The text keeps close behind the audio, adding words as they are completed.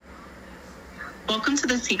Welcome to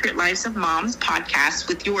the Secret Lives of Moms podcast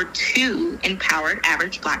with your two empowered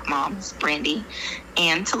average Black moms, Brandy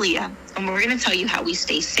and Talia. And we're going to tell you how we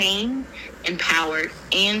stay sane, empowered,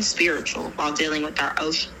 and spiritual while dealing with our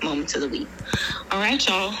moments of the week. All right,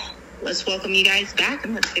 y'all. Let's welcome you guys back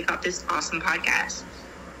and let's kick off this awesome podcast.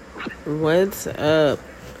 What's up?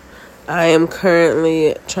 I am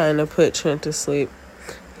currently trying to put Trent to sleep.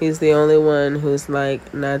 He's the only one who's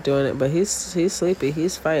like not doing it, but he's sleepy.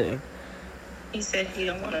 He's fighting. He said he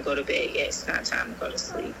don't want to go to bed yet. It's not time to go to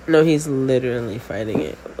sleep. No, he's literally fighting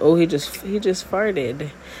it. Oh, he just farted.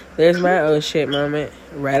 There's my oh shit moment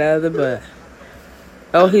right out of the butt.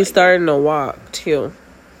 Oh, he's starting to walk too.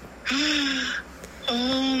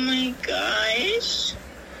 Oh my gosh.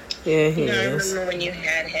 Yeah, he is. I remember when you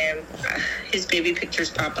had him, his baby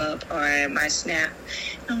pictures pop up on my Snap.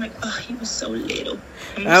 And I'm like, oh, he was so little.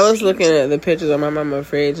 I was looking at the pictures on my mama's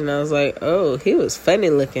fridge and I was like, oh, he was funny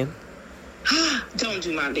looking. Don't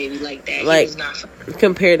do my baby like that. Like, he was not funny.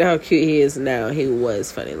 Compared to how cute he is now, he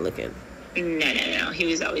was funny looking. No. He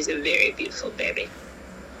was always a very beautiful baby.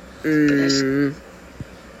 I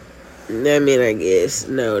mean, I guess.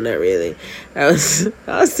 No, not really. I was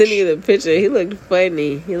sending you the picture. He looked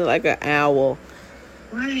funny. He looked like an owl.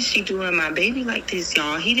 Why is she doing my baby like this,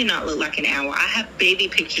 y'all? He did not look like an owl. I have baby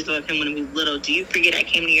pictures of him when he was little. Do you forget I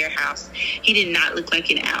came to your house? He did not look like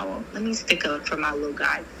an owl. Let me stick up for my little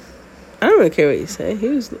guy. I don't really care what you say. He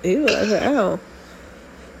looked like an owl.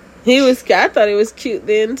 I thought he was cute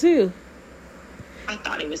then too. I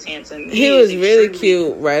thought he was handsome. He was really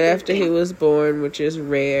cute right after he was born, which is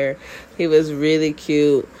rare. He was really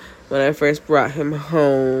cute when I first brought him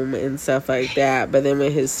home and stuff like that. But then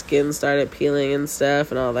when his skin started peeling and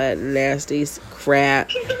stuff and all that nasty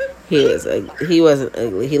crap, he wasn't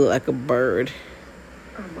ugly. He looked like a bird.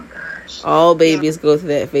 Oh my gosh. All babies go through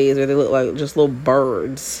that phase where they look like just little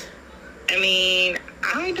birds. I mean,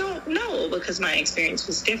 I don't know because my experience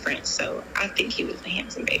was different. So I think he was a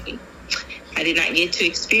handsome baby. I did not get to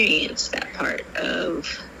experience that part of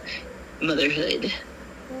motherhood.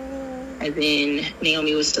 And then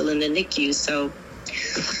Naomi was still in the NICU, so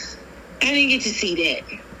I didn't get to see that.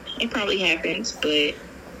 It probably happens, but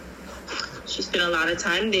she spent a lot of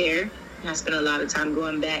time there, and I spent a lot of time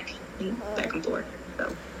going back and forth.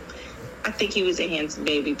 So I think he was a handsome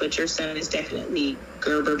baby, but your son is definitely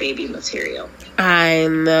Gerber baby material. I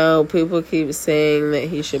know. People keep saying that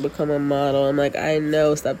he should become a model. I'm like, I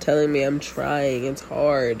know. Stop telling me. I'm trying. It's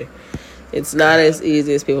hard. It's not as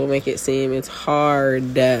easy as people make it seem. It's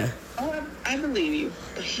hard. Oh, I believe you.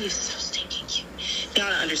 But he is so stinking cute. Y'all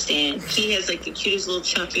don't understand. He has like the cutest little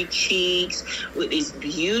chunky cheeks with these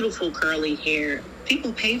beautiful curly hair.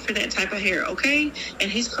 People pay for that type of hair, okay? And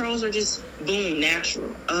his curls are just, boom,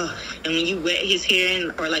 natural. And when you wet his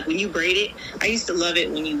hair, or like when you braid it, I used to love it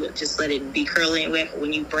when you would just let it be curly and wet. But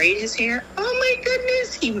when you braid his hair, oh my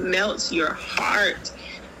goodness, he melts your heart.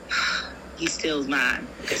 He steals mine.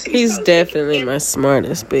 He's definitely my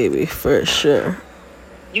smartest baby, for sure.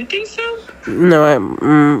 You think so?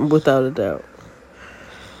 No, without a doubt.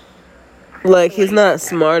 Like, he's not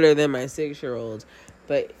smarter than my 6-year-old,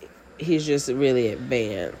 but he's just really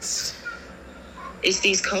advanced. It's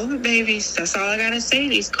these COVID babies. That's all I gotta say.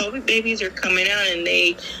 These COVID babies are coming out and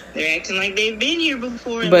they're acting like they've been here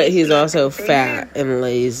before. But he's also fat and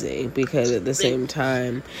lazy because at the same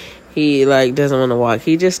time, he like doesn't want to walk.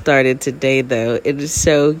 He just started today though. It is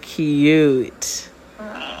so cute.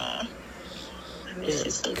 Aww. I miss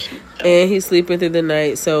it so cute. And he's sleeping through the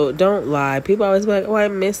night, so don't lie. People always be like, oh, I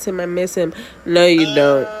miss him. No, you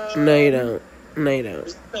don't. No, you don't.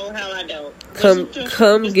 So how I don't.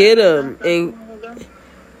 Come get him. And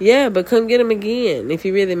yeah, but come get him again if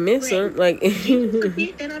you really miss him. Like,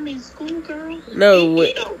 then I'm in school, girl. No,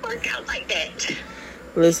 it don't work out like that.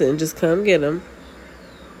 Listen, just come get him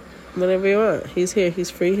whenever you want. He's here. He's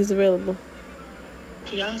free. He's available.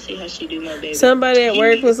 Y'all see how she do my baby. Somebody at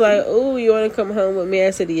work was like, "Oh, you want to come home with me?" I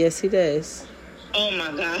said, "Yes, he does." Oh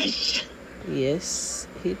my gosh. Yes,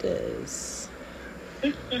 he does.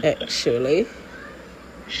 Actually,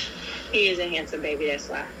 he is a handsome baby. That's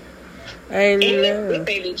why. I know. And he's a good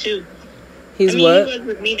baby too. What? He was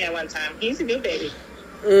with me that one time. He's a good baby.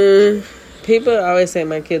 People always say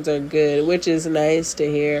my kids are good, which is nice to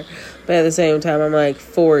hear, but at the same time, I'm like,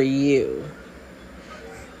 for you.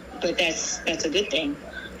 But that's a good thing.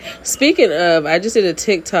 Speaking of, I just did a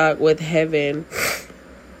TikTok with Heaven,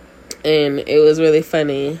 and it was really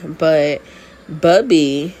funny, but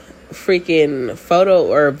Bubby freaking photo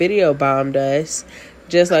or video bombed us,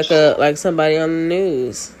 just like somebody on the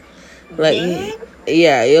news. Like,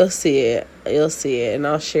 yeah, you'll see it, and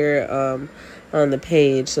I'll share it on the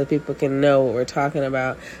page so people can know what we're talking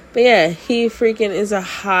about. But yeah, he freaking is a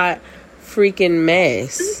hot freaking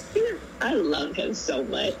mess. I love him so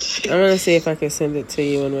much. I'm gonna see if I can send it to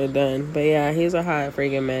you when we're done. But yeah, he's a hot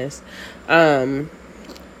freaking mess. I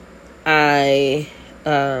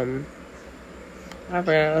forgot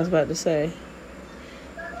what I was about to say.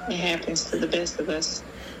 It happens to the best of us.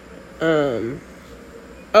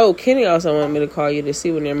 Oh, Kenny also wanted me to call you to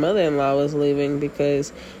see when your mother-in-law was leaving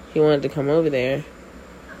because he wanted to come over there.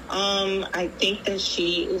 I think that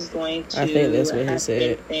she is going to. I think that's what he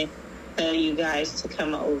said. Tell you guys to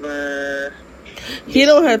come over. He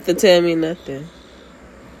don't have to tell me nothing.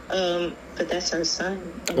 But that's her son.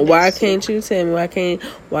 Why can't you tell me?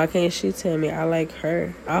 Why can't she tell me? I like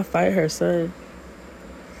her. I'll fight her son.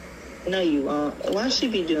 No, you won't. Why should she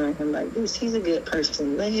be doing him like this? He's a good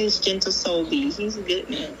person. Let his gentle soul be. He's a good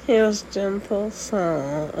man. His gentle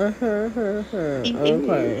soul.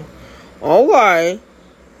 Okay. Okay.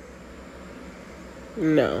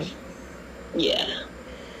 No. Yeah.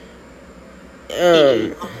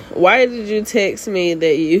 Why did you text me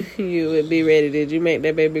that you would be ready? Did you make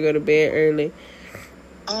that baby go to bed early?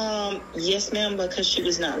 Yes, ma'am, because she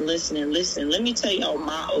was not listening. Listen, let me tell y'all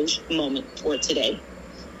my moment for today.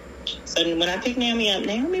 So when I picked Naomi up,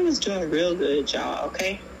 Naomi was doing real good, y'all,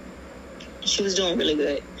 okay? She was doing really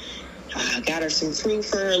good. I got her some fruit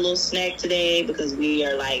for her little snack today because we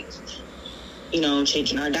are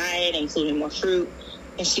changing our diet, including more fruit.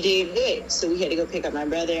 And she did good. So we had to go pick up my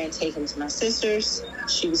brother and take him to my sister's.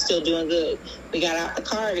 She was still doing good. We got out the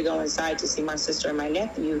car to go inside to see my sister and my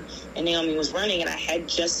nephew. And Naomi was running. And I had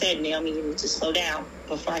just said, Naomi, you need to slow down.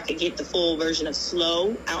 Before I could get the full version of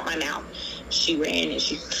slow out my mouth, she ran and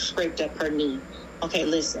she scraped up her knee. Okay,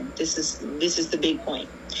 listen. This is the big point.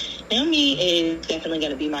 Naomi is definitely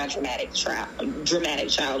going to be my dramatic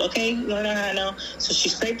child, okay? You want to know how I know? So she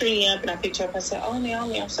scraped her knee up, and I picked her up. I said, oh,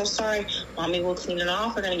 Naomi, I'm so sorry. Mommy will clean it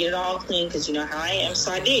off. We're going to get it all clean because you know how I am.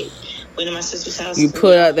 So I did. Went to my sister's house. You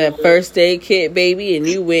put out that first aid kit, baby, and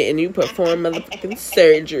you went and you performed motherfucking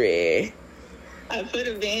surgery. I put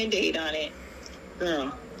a Band-Aid on it.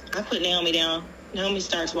 Girl, I put Naomi down. Naomi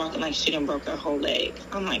starts walking like she done broke her whole leg.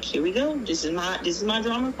 I'm like, here we go. This is my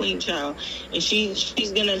drama queen child. And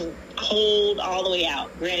she's gonna hold all the way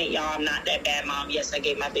out. Granted, y'all, I'm not that bad mom. Yes, I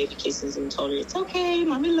gave my baby kisses and told her it's okay,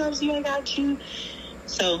 mommy loves you, I got you.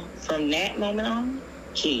 So from that moment on,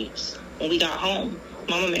 geez, when we got home,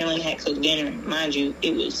 Mama Marilyn had cooked dinner. Mind you,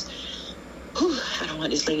 it was I don't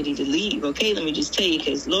want this lady to leave, okay? Let me just tell you,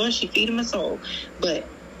 because Lord, she feeding my soul. But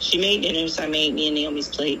she made dinner, so I made me and Naomi's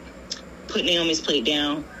plate. Put Naomi's plate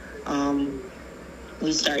down.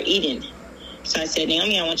 We start eating. So I said,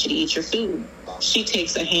 Naomi, I want you to eat your food. She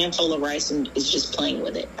takes a handful of rice and is just playing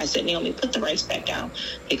with it. I said, Naomi, put the rice back down.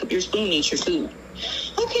 Pick up your spoon, eat your food.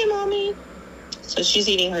 Okay, Mommy. So she's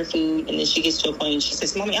eating her food, and then she gets to a point and she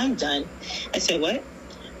says, Mommy, I'm done. I said, what?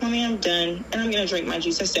 Mommy, I'm done, and I'm going to drink my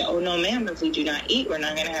juice. I said, oh, no, ma'am, if we do not eat, we're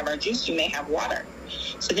not going to have our juice. You may have water.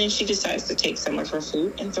 So then she decides to take some of her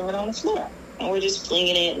food and throw it on the floor. And we're just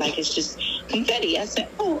flinging it like it's just confetti. I said,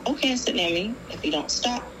 oh, okay. I said, Naomi, if you don't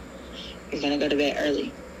stop, you're going to go to bed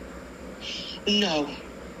early. No.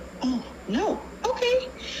 Oh, no. Okay.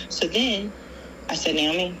 So then I said,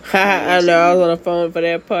 Naomi. I know, I was on the phone for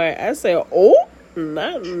that part. I said, oh,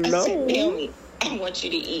 no. I said, Naomi, I want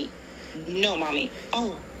you to eat. No, Mommy.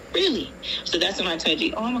 Oh, really? So that's when I told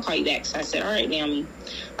you, I'm going to call you back. So I said, all right, Naomi,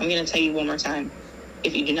 I'm going to tell you one more time.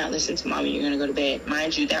 If you do not listen to Mommy, you're going to go to bed.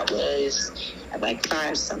 Mind you, that was at like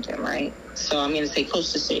 5 something, right? So I'm going to say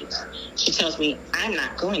close to 6. She tells me, I'm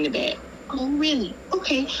not going to bed. Oh, really?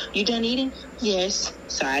 Okay. You done eating? Yes.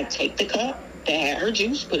 So I take the cup that had her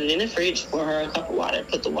juice, put it in the fridge, pour her a cup of water,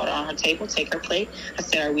 put the water on her table, take her plate. I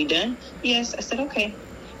said, are we done? Yes. I said, okay.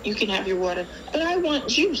 You can have your water, but I want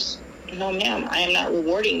juice. No, ma'am, I am not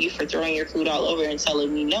rewarding you for throwing your food all over and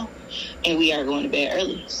telling me no. And we are going to bed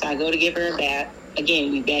early. So I go to give her a bath.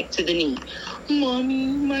 Again, we back to the knee. Mommy,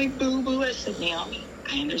 my boo-boo. I said, Naomi,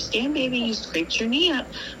 I understand, baby. You scraped your knee up,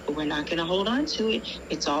 but we're not going to hold on to it.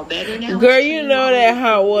 It's all better now. Girl, you know that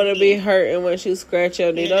hot water be hurting when she scratch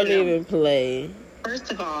your knee. Don't even play.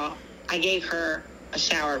 First of all, I gave her a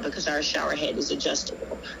shower because our shower head is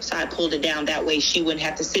adjustable. So I pulled it down that way she wouldn't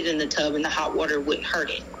have to sit in the tub and the hot water wouldn't hurt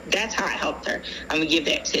it. That's how I helped her. I'm going to give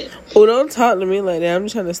that tip. Oh, don't talk to me like that. I'm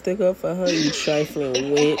trying to stick up for her, you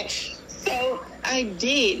trifling witch. So I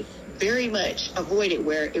did very much avoid it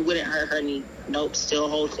where it wouldn't hurt her knee. Nope, still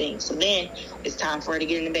whole thing. So then it's time for her to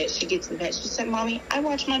get in the bed. She gets in the bed. She said, Mommy, I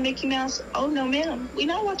watch my Mickey Mouse. Oh, no, ma'am. We're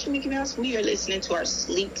not watching Mickey Mouse. We are listening to our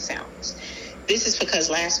sleep sounds. This is because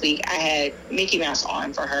last week I had Mickey Mouse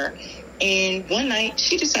on for her, And one night,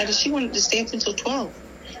 she decided she wanted to stay up until 12.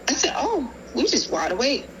 I said, oh, we just wide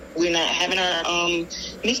awake. We're not having our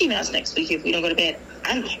Mickey Mouse next week if we don't go to bed.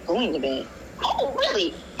 I'm not going to bed. Oh,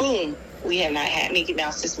 really? Boom. We have not had Mickey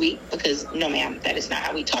Mouse this week because, no, ma'am, that is not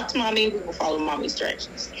how we talk to mommy. We will follow mommy's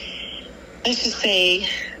directions. Let's just say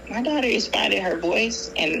my daughter is finding her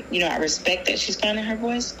voice, and, I respect that she's finding her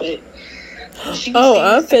voice, but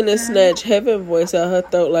I'm finna snatch Heaven voice out her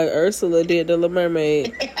throat like Ursula did the Little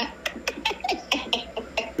Mermaid.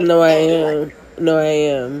 No, I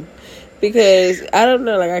am. Because, I don't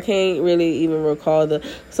know, like, I can't really even recall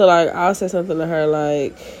so, like, I'll say something to her,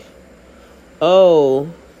 like,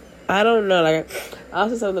 oh, I don't know, like, I'll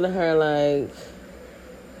say something to her, like,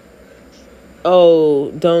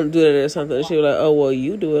 oh, don't do that or something. And she'll be like, oh, well,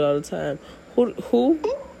 you do it all the time. Who?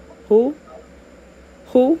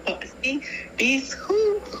 I'm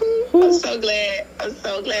so glad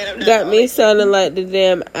I'm not got me sounding like the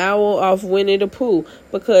damn owl off Winnie the Pooh.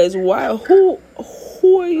 Because why? Who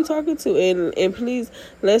are you talking to? And please,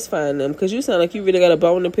 let's find them. Because you sound like you really got a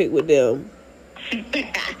bone to pick with them.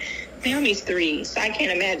 Naomi's 3, so I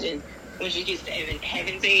can't imagine when she gets to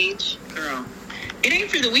Heaven's age. Girl, it ain't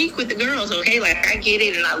for the weak with the girls, okay? Like, I get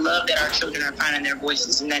it, and I love that our children are finding their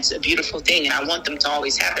voices, and that's a beautiful thing, and I want them to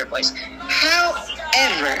always have their voice.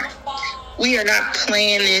 However, we are not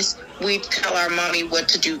playing this. We tell our mommy what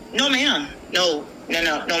to do. No, ma'am. No,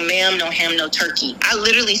 ma'am, no ham, no turkey. I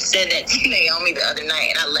literally said that to Naomi the other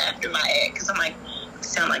night, and I laughed in my head, because I'm like, I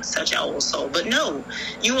sound like such an old soul. But no,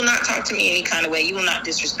 you will not talk to me any kind of way. You will not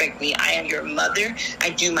disrespect me. I am your mother. I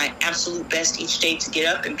do my absolute best each day to get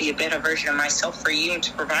up and be a better version of myself for you and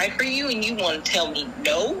to provide for you. And you want to tell me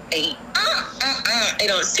no? Hey, it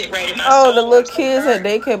don't sit right in my soul. Oh, the little kids at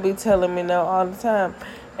daycare be telling me no all the time.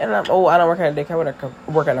 And I don't work at a daycare. I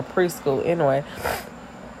work at a preschool anyway.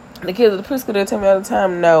 The kids at the preschool, they tell me all the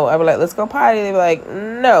time no. I be like, let's go potty. They be like,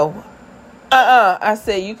 no. I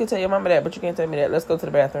said, you can tell your mama that, but you can't tell me that. Let's go to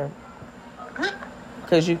the bathroom.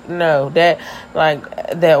 Because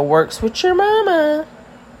that works with your mama,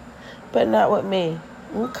 but not with me.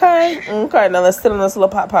 Okay. Now let's sit on this little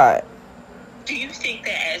pot. Do you think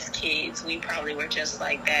that as kids, we probably were just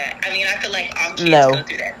like that? I mean, I feel like all kids go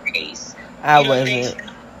through that phase. I wasn't.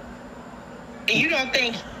 You don't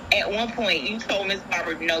think at one point you told Miss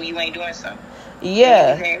Barbara, no, you ain't doing something?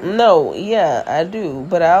 Yeah, I do.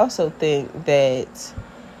 But I also think that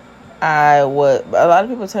a lot of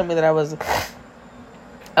people tell me that I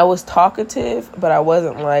was talkative, but I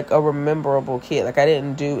wasn't like a rememberable kid. Like, I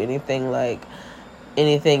didn't do anything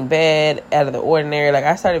bad out of the ordinary. Like,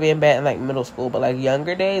 I started being bad in like middle school, but like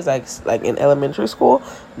younger days, like in elementary school,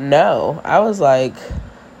 no, I was like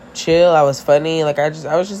chill. I was funny. Like, I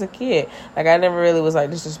was just a kid. Like, I never really was like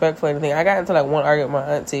disrespectful or anything. I got into like one argument with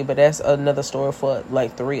my auntie, but that's another story for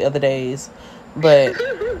like 3 other days. But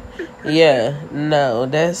yeah, no,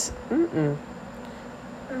 that's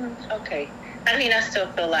okay. I mean, I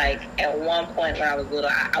still feel like at one point when I was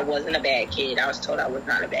little, I wasn't a bad kid. I was told I was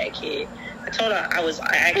not a bad kid. I was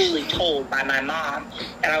actually told by my mom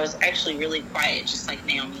that I was actually really quiet, just like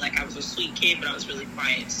Naomi. Like, I was a sweet kid, but I was really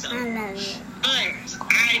quiet. So, but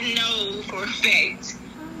I know for a fact,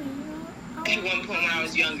 at one point when I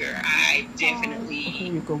was younger, I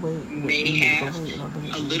definitely maybe have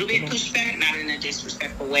a little bit pushed back, not in a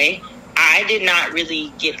disrespectful way. I did not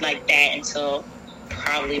really get like that until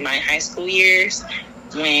probably my high school years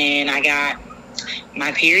when I got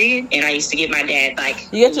my period, and I used to get my dad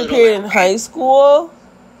like. You got your period in high school?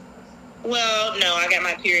 Well, no, I got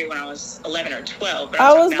my period when I was 11 or 12. But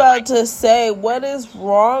I was about to say, what is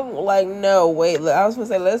wrong? Like, no, wait. I was going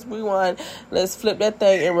to say, let's rewind. Let's flip that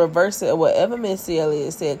thing and reverse it, or whatever Miss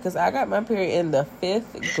Elliott said. Because I got my period in the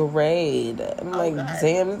 5th grade. I'm like,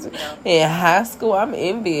 damn. In high school, I'm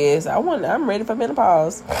envious. I'm ready for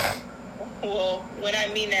menopause. Well, when I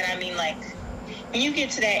mean that, I mean, like, when you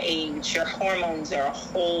get to that age, your hormones are a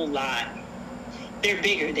whole lot. They're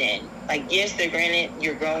bigger then. Like, yes, they're granted,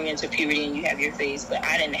 you're growing into puberty and you have your phase, but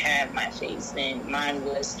I didn't have my phase then. Mine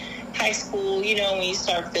was high school, when you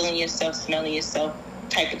start feeling yourself, smelling yourself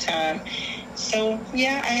type of time. So,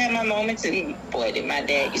 yeah, I had my moments, and boy, did my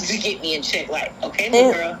dad used to get me in check, like, okay,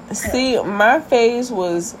 little girl. See, my phase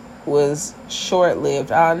was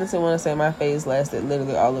short-lived. I honestly want to say my phase lasted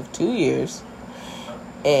literally all of 2 years.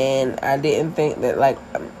 And I didn't think that, like,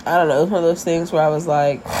 I don't know, it was one of those things where I was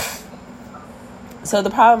like, so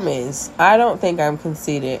the problem is, I don't think I'm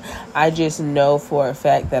conceited. I just know for a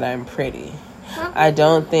fact that I'm pretty. I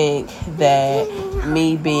don't think that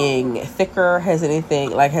me being thicker has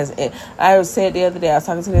anything, like, I said the other day, I was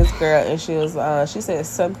talking to this girl, and she said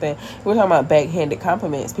something, we were talking about backhanded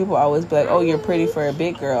compliments. People always be like, oh, you're pretty for a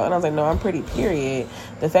big girl. And I was like, no, I'm pretty, period.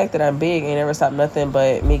 The fact that I'm big ain't never stopped nothing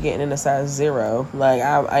but me getting in a size 0. Like,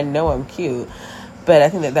 I know I'm cute, but I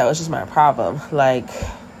think that was just my problem. Like,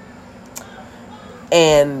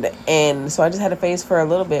 and so I just had a face for a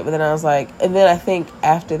little bit, but then I was like, and then I think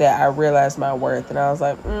after that I realized my worth, and I was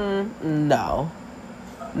like, no.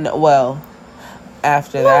 Well,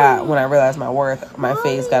 after that, when I realized my worth, my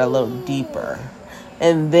face got a little deeper,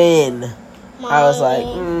 and then I was like,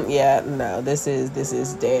 yeah, no, this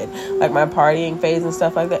is dead. Like, my partying phase and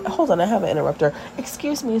stuff like that. Hold on, I have an interrupter.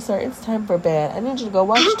 Excuse me, sir, it's time for bed. I need you to go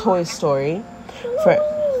watch Toy Story.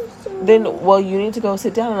 Well, you need to go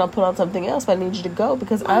sit down and I'll put on something else, but I need you to go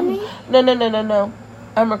because No.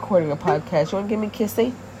 I'm recording a podcast. You want to give me a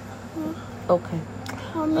kissy? Okay.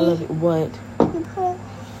 Mommy, I love you. What?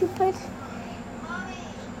 You put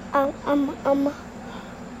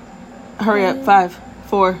Hurry up. 5,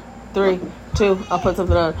 4, 3, 2. I'll put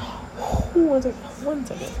something on. 1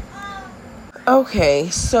 second. Okay,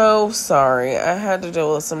 so sorry. I had to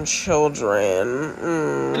deal with some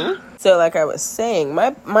children. So, like I was saying,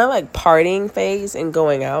 my like partying phase and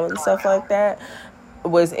going out and stuff like that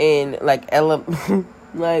was in like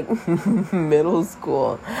like middle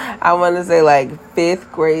school. I want to say like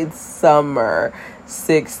 5th grade summer,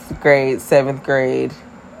 6th grade, 7th grade.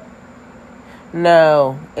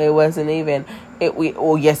 No, it wasn't even.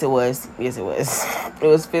 Yes, it was. Yes, it was. It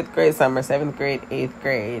was 5th grade summer, 7th grade, 8th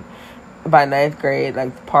grade. By 9th grade,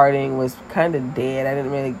 like, partying was kind of dead. I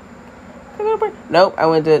didn't really. Nope, I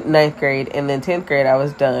went to 9th grade, and then 10th grade I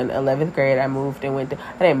was done. 11th grade I moved and I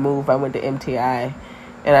didn't move, I went to MTI,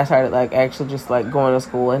 and I started, like, actually just, like, going to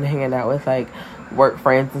school and hanging out with, like, work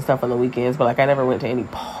friends and stuff on the weekends, but, like, I never went to any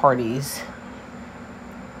parties.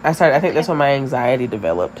 I think that's when my anxiety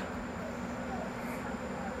developed.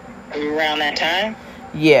 Around that time?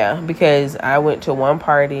 Yeah, because I went to one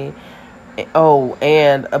party,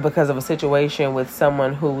 and because of a situation with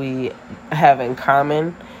someone who we have in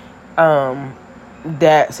common,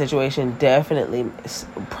 that situation definitely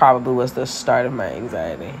probably was the start of my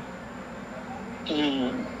anxiety.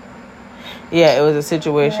 Yeah, it was a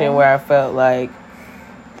situation where I felt like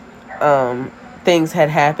things had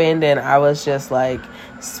happened and I was just like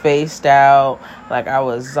spaced out, like I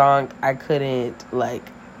was zonked. I couldn't like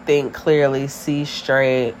think clearly, see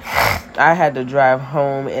straight. I had to drive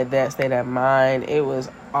home in that state of mind. It was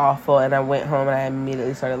awful, and I went home and I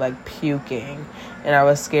immediately started like puking, and I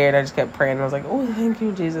was scared. I just kept praying. I was like, oh, thank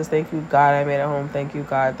you, Jesus, thank you, God, I made it home, thank you,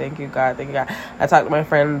 God, thank you, God, thank you, God. I talked to my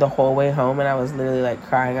friend the whole way home, and I was literally like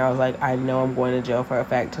crying. I was like, I know I'm going to jail for a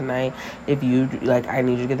fact tonight. If you like, I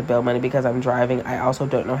need you to get the bail money because I'm driving. I also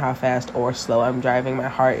don't know how fast or slow I'm driving. My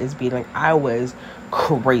heart is beating. I was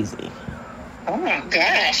crazy. Oh my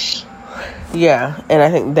gosh. Yeah, and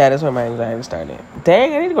I think that is where my anxiety started.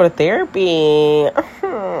 Dang, I need to go to therapy.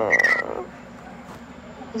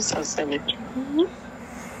 I'm so silly.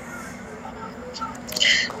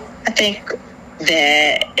 I think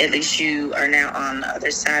that at least you are now on the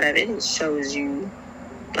other side of it. It shows you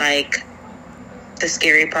like the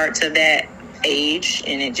scary parts of that age,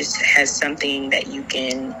 and it just has something that you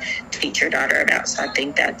can teach your daughter about. So I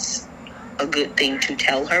think that's a good thing to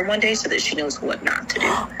tell her one day so that she knows what not to do.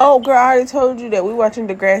 Oh, girl, I already told you that we watching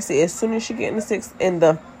Degrassi. As soon as she get in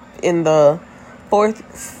the fourth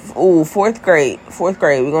grade, we're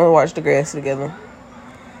gonna watch Degrassi together.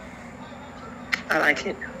 I like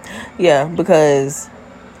it. Yeah, because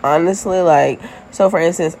honestly, like, so for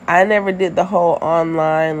instance, I never did the whole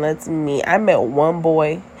online let's meet. I met one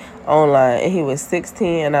boy online and he was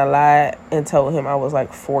 16, and I lied and told him I was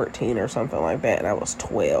like 14 or something like that, and I was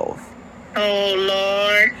 12. Oh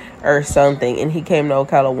Lord. Or something. And he came to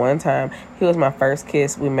Ocala one time. He was my first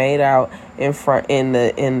kiss. We made out in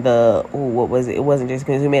the what was it? It wasn't just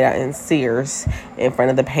because we made out in Sears in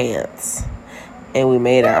front of the pants. And we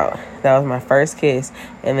made out. That was my first kiss.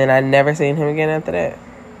 And then I never seen him again after that.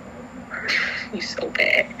 You so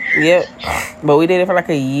bad. Yep. But we did it for like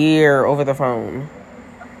a year over the phone.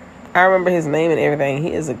 I remember his name and everything.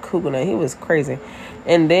 He is a cougar. He was crazy.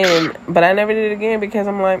 And then, but I never did it again because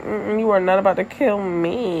I'm like, you are not about to kill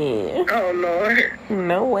me. Oh, Lord.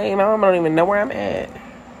 No way. My mom don't even know where I'm at.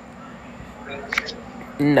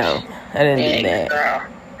 No, I didn't do that. Girl.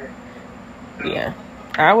 Yeah.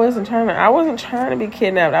 I wasn't trying to be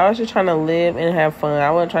kidnapped. I was just trying to live and have fun. I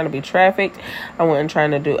wasn't trying to be trafficked. I wasn't trying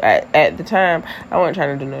to do, at the time, I wasn't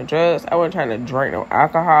trying to do no drugs. I wasn't trying to drink no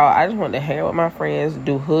alcohol. I just wanted to hang out with my friends,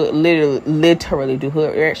 do hood, literally do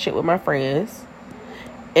hood shit with my friends.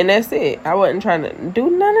 And that's it. I wasn't trying to do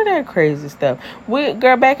none of that crazy stuff.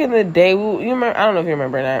 Girl, back in the day, you remember? I don't know if you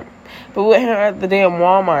remember or not, but we went here at the damn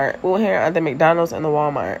Walmart. We went here at the McDonald's and the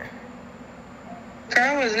Walmart.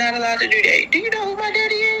 Girl was not allowed to do that. Do you know who my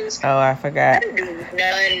daddy is? Oh, I forgot. I didn't do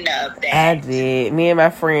none of that. I did. Me and my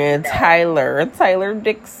friend Tyler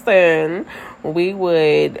Dixon, we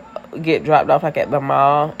would get dropped off like at the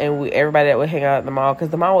mall, and everybody that would hang out at the mall, because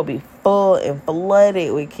the mall would be full and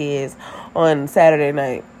flooded with kids on Saturday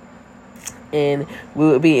night, and we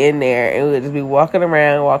would be in there and we would just be walking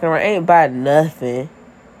around, ain't buy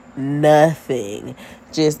nothing,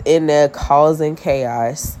 just in there causing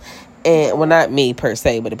chaos. And well, not me per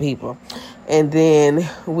se, but the people. And then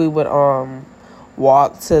we would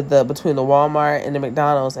walk to between the Walmart and the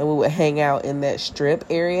McDonald's, and we would hang out in that strip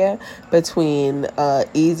area between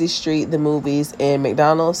Easy Street, the movies, and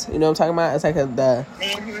McDonald's. You know what I'm talking about? It's like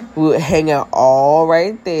we would hang out all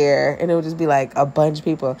right there, and it would just be like a bunch of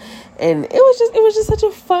people, and it was just such a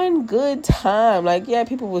fun, good time. Like, yeah,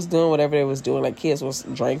 people was doing whatever they was doing, like kids was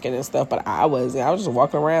drinking and stuff, but I wasn't. I was just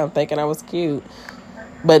walking around thinking I was cute,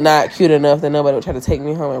 but not cute enough that nobody would try to take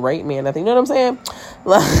me home and rape me and nothing. You know what I'm saying?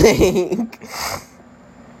 Like,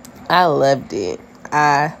 I loved it.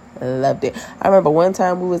 I remember one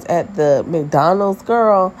time we was at the McDonald's,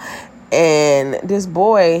 girl, and this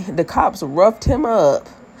boy, the cops roughed him up.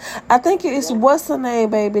 I think it's, what's the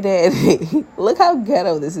name, baby daddy? Look how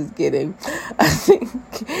ghetto this is getting. I think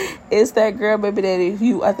it's that girl, baby daddy.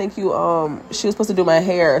 She was supposed to do my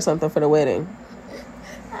hair or something for the wedding.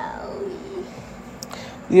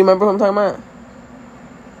 You remember who I'm talking about?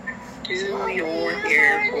 Do your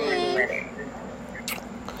hair for the wedding.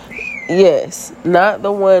 Yes, not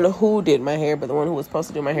the one who did my hair, but the one who was supposed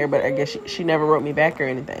to do my hair, but I guess she never wrote me back or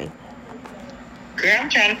anything. Girl, I'm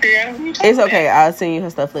trying to figure out who you're talking It's okay, about. I'll send you her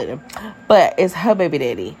stuff later. But it's her baby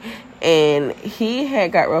daddy. And he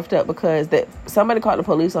had got roughed up because somebody called the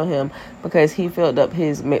police on him because he filled up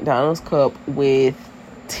his McDonald's cup with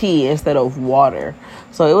tea instead of water.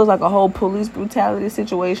 So it was like a whole police brutality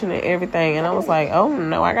situation and everything. And I was like, oh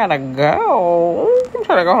no, I gotta go. I'm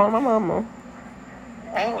trying to go home to my mama.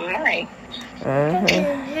 Oh my. Uh-huh.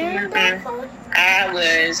 I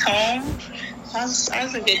was home. I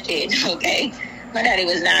was a good kid, okay? My daddy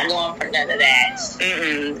was not going for none of that.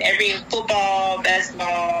 Every football,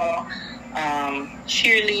 basketball,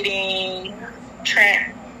 cheerleading,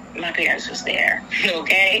 track, my parents was there,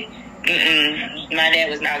 okay? My dad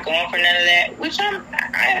was not going for none of that, which I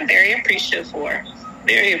am very appreciative for.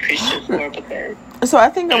 Because. So I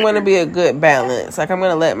think I'm going to be a good balance. Like, I'm going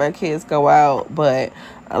to let my kids go out, but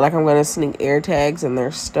like I'm going to sneak air tags in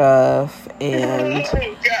their stuff. And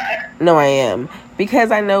no, I am, because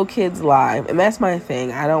I know kids lie, and that's my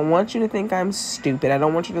thing. I don't want you to think I'm stupid. I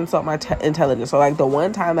don't want you to insult my intelligence. So like the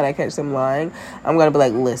one time that I catch them lying, I'm going to be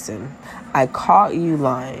like, listen, I caught you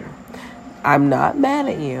lying. I'm not mad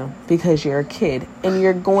at you because you're a kid and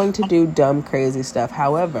you're going to do dumb, crazy stuff.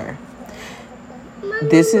 However,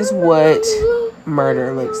 this is what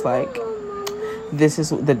murder looks like. This is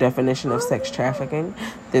the definition of sex trafficking.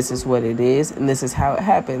 This is what it is, and this is how it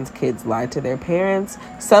happens. Kids lie to their parents.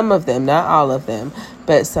 Some of them, not all of them,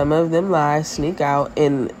 but some of them lie, sneak out,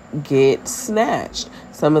 and get snatched.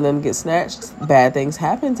 Some of them get snatched. Bad things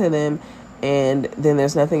happen to them, and then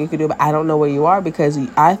there's nothing you can do. But I don't know where you are because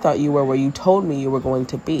I thought you were where you told me you were going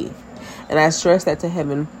to be. And I stress that to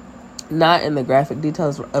Heaven, not in the graphic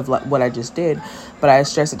details of like what I just did, but I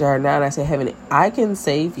stress it to her now, and I say, Heaven, I can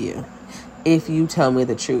save you if you tell me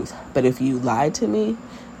the truth. But if you lie to me,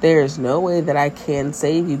 there is no way that I can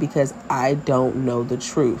save you because I don't know the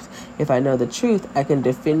truth. If I know the truth, I can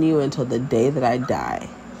defend you until the day that I die.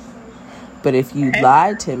 But if you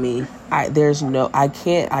lie to me, I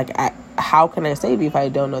can't. How can I save you if I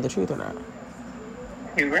don't know the truth or not?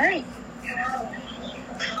 You're right.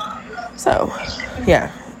 So,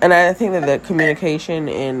 yeah. And I think that the communication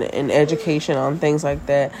and education on things like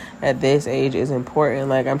that at this age is important.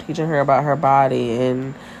 Like, I'm teaching her about her body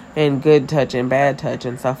and good touch and bad touch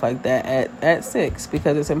and stuff like that at 6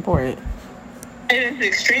 because it's important. It is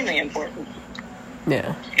extremely important.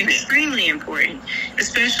 Yeah. Extremely important.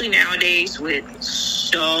 Especially nowadays with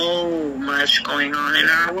so much going on in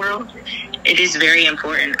our world. It is very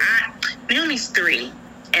important. Naomi's 3,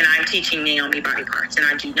 and I'm teaching Naomi body parts, and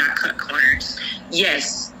I do not cut corners.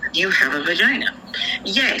 Yes, you have a vagina.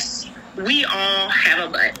 Yes, we all have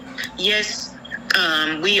a butt. Yes,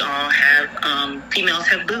 we all have, females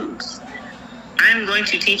have boobs. I'm going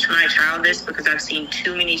to teach my child this because I've seen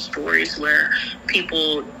too many stories where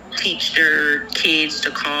people teach their kids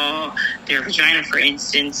to call their vagina, for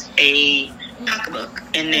instance, a pocketbook,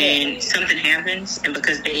 and then something happens, and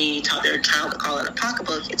because they taught their child to call it a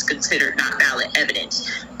pocketbook, it's considered not valid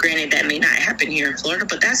evidence. Granted, that may not happen here in Florida,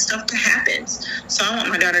 but that stuff that happens. So I want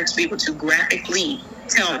my daughter to be able to graphically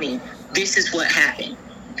tell me, this is what happened.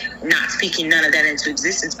 Not speaking none of that into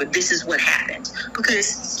existence, but this is what happened. Because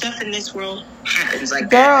stuff in this world happens like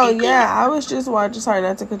that. Girl, yeah, I was just watching, sorry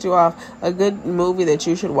not to cut you off, a good movie that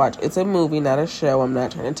you should watch. It's a movie, not a show. I'm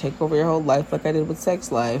not trying to take over your whole life like I did with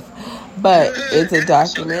Sex Life. But it's a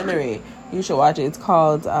documentary. You should watch it. It's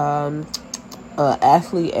called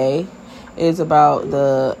Athlete A. It's about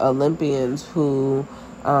the Olympians who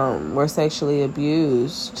were sexually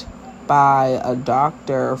abused by a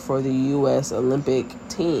doctor for the U.S. Olympic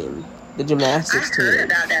team, the gymnastics team. I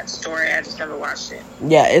heard about that story. I just never watched it.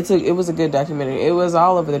 Yeah, it was a good documentary. It was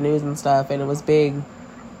all over the news and stuff, and it was big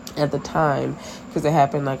at the time because it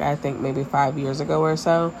happened, like, I think maybe 5 years ago or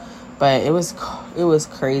so. But it was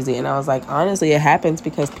crazy, and I was like, honestly, it happens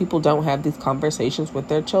because people don't have these conversations with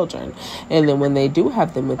their children, and then when they do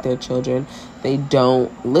have them with their children, they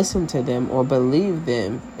don't listen to them or believe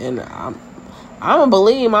them, and I'm gonna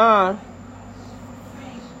believe mine.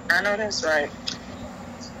 I know that's right.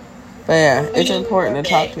 But yeah, it's important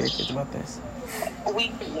to talk to your kids about this. We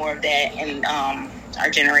need more of that in our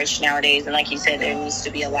generation nowadays, and like you said, there needs to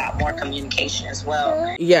be a lot more communication as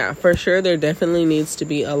well. Yeah, for sure, there definitely needs to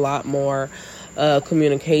be a lot more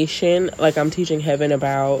communication. Like, I'm teaching Heaven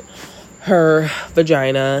about her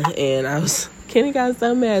vagina, and Kenny got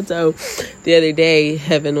so mad. So the other day,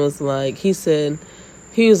 Heaven was like, he was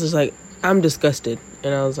just like, I'm disgusted.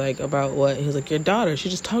 And I was like, about what? He was like, your daughter, she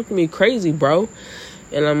just talked to me crazy, bro.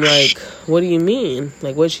 And I'm like, what do you mean?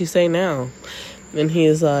 Like, what'd she say now? And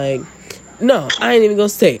he's like, no, I ain't even gonna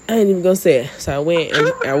say it. So I went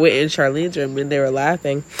in Charlene's room, and they were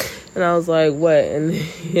laughing. And I was like, what? And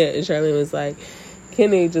yeah, Charlene was like,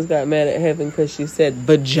 Kenny just got mad at Heaven because she said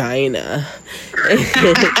vagina.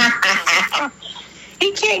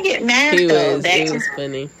 He can't get mad, though. It was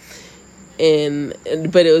funny.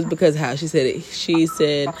 But it was because how she said it. She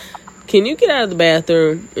said, can you get out of the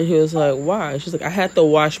bathroom? And he was like, why? She's like, I had to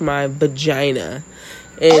wash my vagina.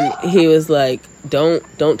 And he was like, don't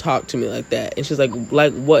talk to me like that. And she's like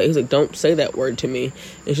what? He's like, don't say that word to me.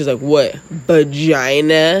 And she's like, what?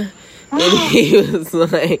 Vagina? And he was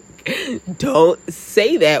like, don't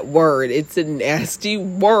say that word. It's a nasty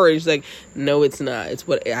word. She's like, no, it's not. It's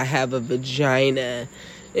what I have, a vagina.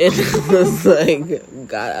 And I was like,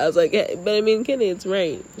 God, I was like, yeah, but I mean, Kenny, it's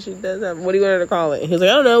right. She does have, what do you want her to call it? He was like,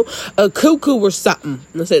 I don't know, a cuckoo or something.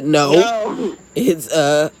 And I said, no. It's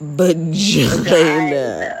a vagina.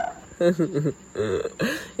 And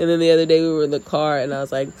then the other day we were in the car, and I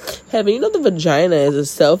was like, Heaven, you know the vagina is a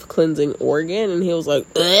self-cleansing organ? And he was like,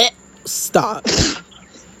 stop.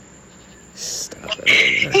 Stop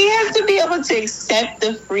it. He has to be able to accept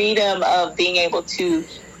the freedom of being able to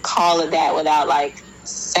call it that without, like,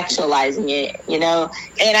 sexualizing it, you know.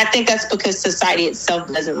 And I think that's because society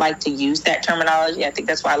itself doesn't like to use that terminology. I think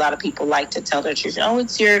that's why a lot of people like to tell their children, oh,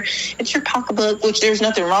 it's your pocketbook, which there's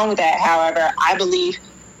nothing wrong with that. However, I believe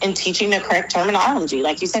in teaching the correct terminology.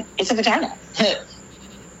 Like you said, it's a vagina.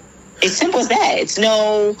 It's simple as that. It's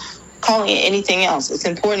no calling it anything else. It's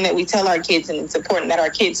important that we tell our kids, and it's important that our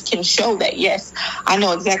kids can show that, yes, I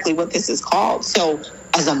know exactly what this is called. So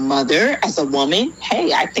as a mother, as a woman,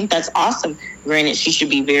 hey, I think that's awesome. Granted, she should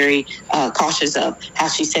be very cautious of how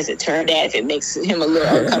she says it to her dad if it makes him a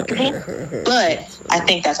little uncomfortable. But I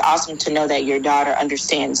think that's awesome to know that your daughter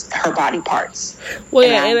understands her body parts. Well,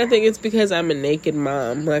 yeah, and I think it's because I'm a naked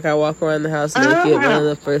mom. Like, I walk around the house naked. One of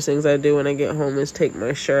the first things I do when I get home is take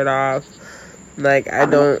my shirt off. Like, I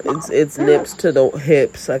don't, it's nips to the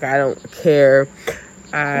hips. Like, I don't care.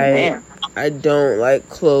 I don't like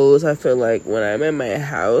clothes. I feel like when I'm in my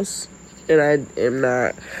house and I'm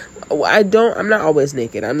not always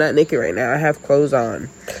naked. I'm not naked right now. I have clothes on.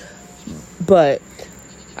 But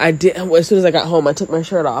I did, as soon as I got home, I took my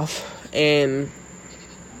shirt off and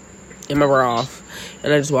my bra off.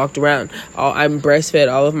 And I just walked around. I'm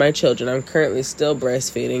breastfed all of my children. I'm currently still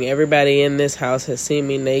breastfeeding. Everybody in this house has seen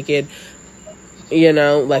me naked. You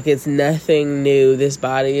know, like, it's nothing new. This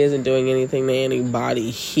body isn't doing anything to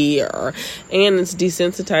anybody here. And it's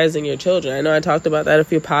desensitizing your children. I know I talked about that a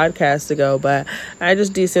few podcasts ago, but I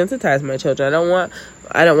just desensitize my children.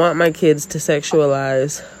 I don't want my kids to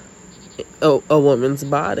sexualize a woman's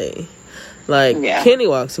body. Like, yeah. Kenny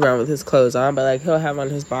walks around with his clothes on, but, like, he'll have on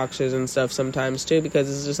his boxers and stuff sometimes, too, because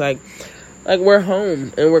it's just, like, we're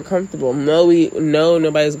home and we're comfortable. No,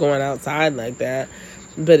 nobody's going outside like that.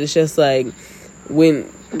 But it's just, like,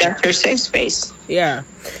 when... That's your safe space. Yeah.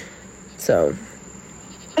 So...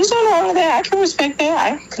 There's nothing wrong with that. I can respect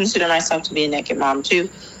that. I consider myself to be a naked mom too.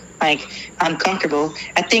 Like, I'm comfortable.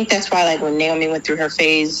 I think that's why, like, when Naomi went through her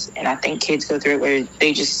phase, and I think kids go through it where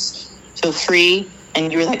they just feel free,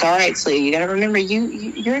 and you're like, all right, so you got to remember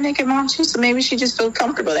you're a naked mom too, so maybe she just feels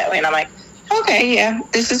comfortable that way. And I'm like, okay, yeah,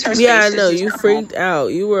 this is her space. Yeah, I know. You freaked out.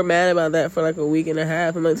 You were mad about that for like a week and a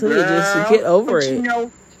half. I'm like, Talia, just get over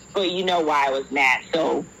it. But you know why I was mad.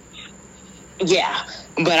 So, yeah.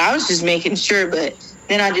 But I was just making sure. But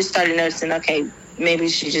then I just started noticing, okay, maybe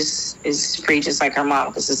she just is free just like her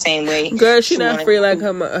mom. It's the same way. Girl, she not free like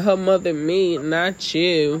her mother, me, not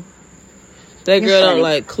you. That girl don't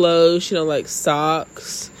like clothes. She don't like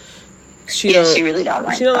socks. She really don't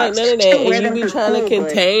like. She don't like none of that. And you be trying to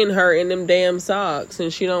contain her in them damn socks,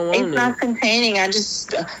 and she don't want it. It's not containing. I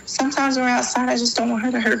just sometimes when we're outside, I just don't want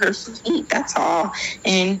her to hurt her feet. That's all.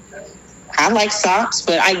 And I like socks,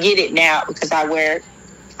 but I get it now because I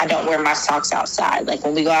don't wear my socks outside. Like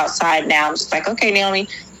when we go outside now, I'm just like, okay, Naomi,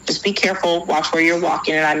 just be careful. Watch where you're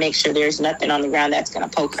walking, and I make sure there's nothing on the ground that's gonna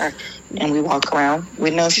poke her. And we walk around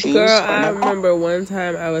with no shoes. Girl, I remember one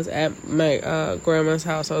time I was at my grandma's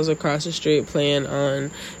house. I was across the street playing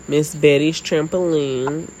on Miss Betty's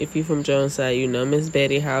trampoline. If you from Joneside, you know Miss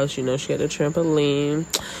Betty's house. You know she had a trampoline.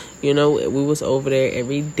 You know, we was over there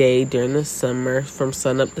every day during the summer from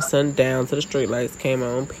sun up to sundown till the street lights came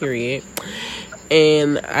on, period.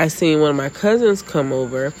 And I seen one of my cousins come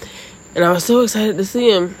over. And I was so excited to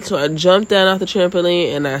see him. So I jumped down off the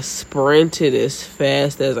trampoline and I sprinted as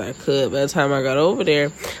fast as I could. By the time I got over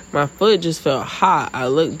there, my foot just felt hot. I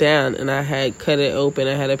looked down and I had cut it open.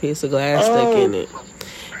 I had a piece of glass stuck in it.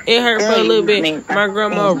 It hurt for a little bit. My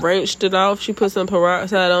grandma wrenched it off. She put some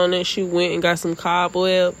peroxide on it. She went and got some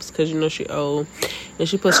cobwebs because, you know, she old. And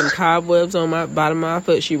she put some cobwebs on my bottom of my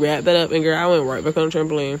foot. She wrapped it up and, girl, I went right back on the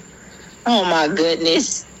trampoline. Oh, my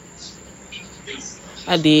goodness.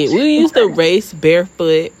 I did. We used to race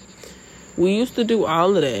barefoot. We used to do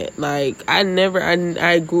all of that. Like, I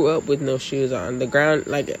grew up with no shoes on. The ground,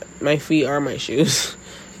 like, my feet are my shoes.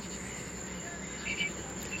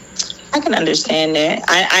 I can understand that.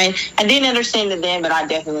 I didn't understand it then, but I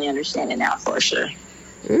definitely understand it now for sure.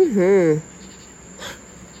 Mm-hmm.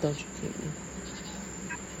 Don't you kick me.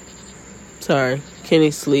 Sorry.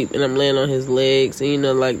 Kenny's asleep and I'm laying on his legs. And, you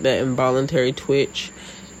know, like that involuntary twitch.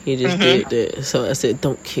 He just did that. So I said,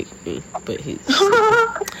 don't kick me. But he's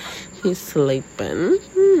sleeping.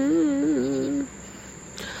 Mm-hmm.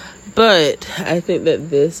 But I think that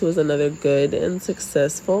this was another good and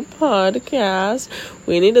successful podcast.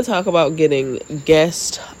 We need to talk about getting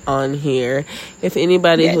guests on here. If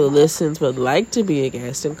anybody who listens would like to be a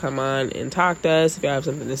guest and come on and talk to us, if y'all have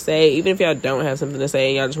something to say, even if y'all don't have something to say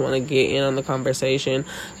and y'all just want to get in on the conversation,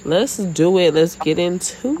 let's do it. Let's get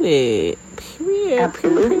into it. Period.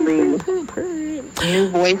 Absolutely. New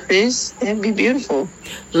voices. It'd be beautiful.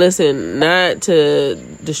 Listen, not to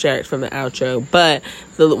distract from the outro, but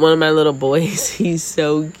one of my little boys, he's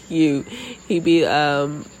so cute. He be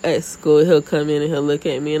at school, he'll come in and he'll look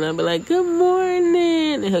at me and I'll be like, good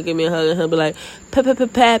morning, and he'll give me a hug and he'll be like,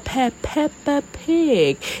 Peppa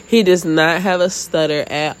Pig. He does not have a stutter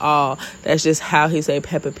at all. That's just how he say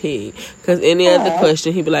Peppa Pig. Because any other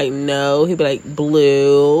question, he'd be like, no. He'd be like,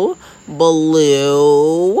 blue.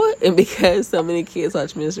 And because so many kids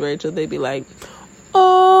watch Miss Rachel, they'd be like,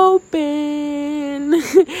 open.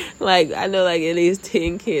 Like, I know like at least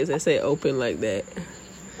 10 kids that say open like that.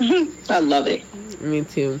 I love it. Me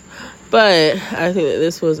too. But I think that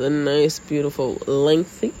this was a nice, beautiful,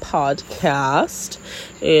 lengthy podcast.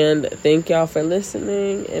 And thank y'all for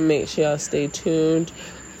listening. And make sure y'all stay tuned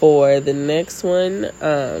for the next one.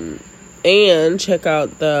 And check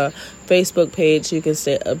out the Facebook page so you can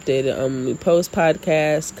stay updated on when we post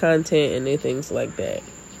podcast content and new things like that.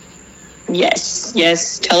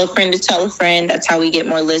 Yes. Tell a friend to tell a friend. That's how we get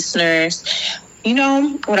more listeners. You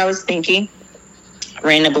know what I was thinking?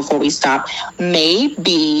 Random before we stop.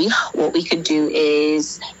 Maybe what we could do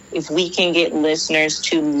is if we can get listeners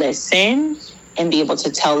to listen and be able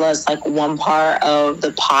to tell us like one part of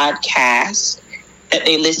the podcast that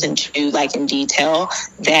they listen to like in detail,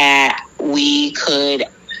 that we could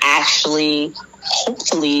actually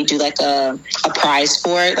hopefully do like a prize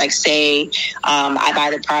for it. Like say I buy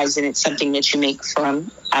the prize and it's something that you make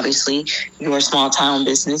from obviously your small town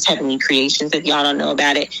business, Heavenly Creations. If y'all don't know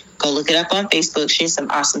about it, go look it up on Facebook. She's some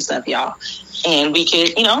awesome stuff, y'all. And we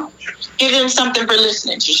could, give them something for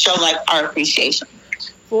listening to show like our appreciation.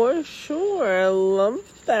 For sure. I love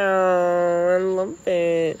that. I love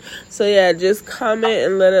it. So yeah, just comment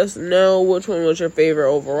and let us know which one was your favorite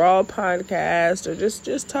overall podcast, or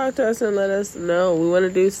just talk to us and let us know. We want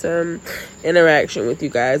to do some interaction with you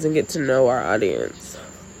guys and get to know our audience.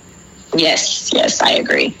 Yes, I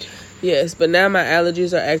agree. Yes, but now my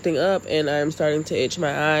allergies are acting up and I'm starting to itch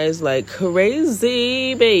my eyes like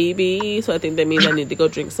crazy, baby. So I think that means I need to go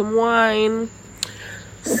drink some wine.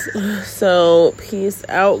 So peace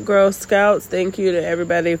out, Girl Scouts. Thank you to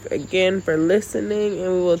everybody again for listening,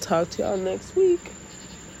 and we will talk to y'all next week.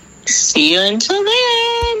 See you until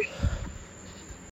then.